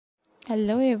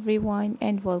Hello everyone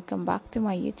and welcome back to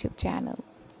my YouTube channel.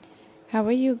 How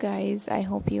are you guys? I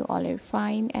hope you all are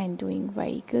fine and doing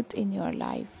very good in your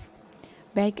life.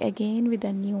 Back again with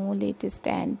a new latest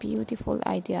and beautiful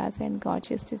ideas and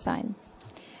gorgeous designs.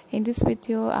 In this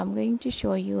video I'm going to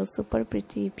show you super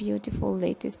pretty, beautiful,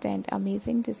 latest and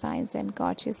amazing designs and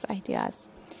gorgeous ideas.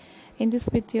 In this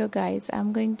video guys,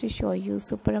 I'm going to show you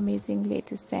super amazing,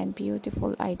 latest and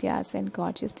beautiful ideas and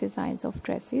gorgeous designs of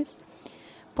dresses.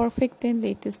 Perfect and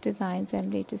latest designs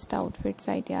and latest outfits,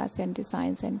 ideas and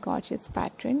designs and gorgeous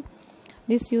pattern.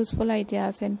 These useful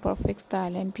ideas and perfect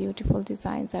style and beautiful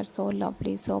designs are so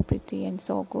lovely, so pretty and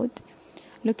so good.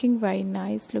 Looking very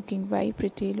nice, looking very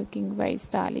pretty, looking very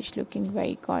stylish, looking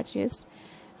very gorgeous.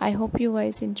 I hope you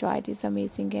guys enjoy this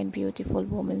amazing and beautiful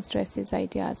women's dresses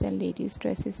ideas and ladies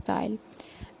dresses style.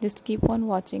 Just keep on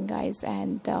watching guys,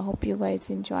 and hope you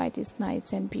guys enjoy this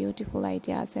nice and beautiful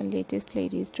ideas and latest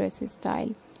ladies dresses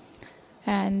style.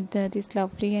 And these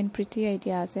lovely and pretty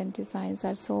ideas and designs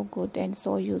are so good and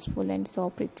so useful and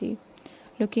so pretty.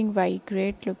 Looking very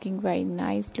great, looking very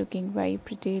nice, looking very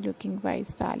pretty, looking very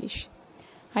stylish.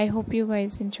 I hope you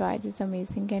guys enjoy this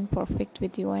amazing and perfect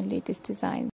video and latest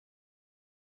designs.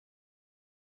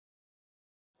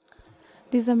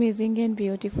 These amazing and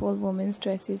beautiful women's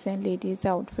dresses and ladies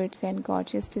outfits and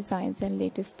gorgeous designs and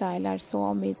latest style are so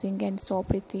amazing and so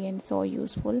pretty and so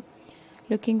useful.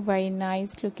 Looking very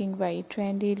nice, looking very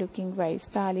trendy, looking very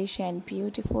stylish and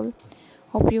beautiful.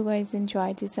 Hope you guys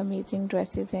enjoy these amazing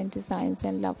dresses and designs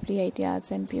and lovely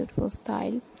ideas and beautiful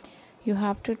style. You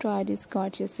have to try these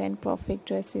gorgeous and perfect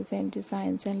dresses and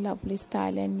designs and lovely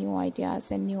style and new ideas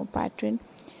and new pattern.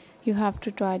 You have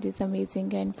to try these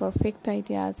amazing and perfect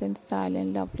ideas and style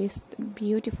and lovely,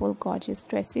 beautiful, gorgeous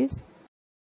dresses.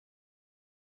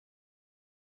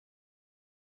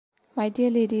 My dear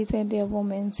ladies and dear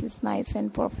women, these nice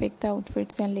and perfect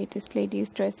outfits and latest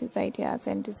ladies dresses ideas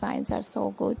and designs are so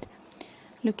good.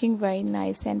 Looking very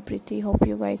nice and pretty. Hope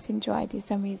you guys enjoy these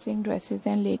amazing dresses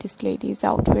and latest ladies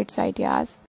outfits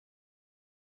ideas.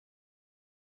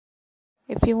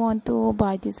 If you want to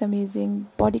buy these amazing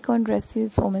bodycon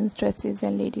dresses, women's dresses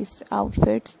and ladies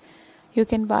outfits, you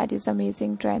can buy these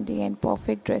amazing, trendy and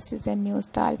perfect dresses and new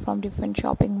style from different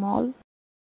shopping mall,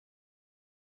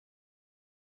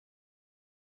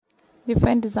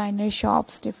 different designer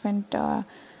shops, different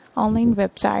online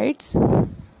websites.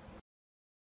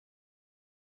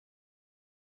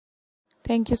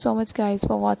 Thank you so much guys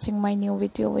for watching my new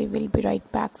video. We will be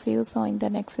right back. See you soon in the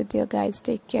next video guys.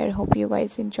 Take care. Hope you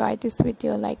guys enjoyed this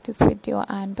video, like this video,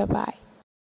 and bye bye.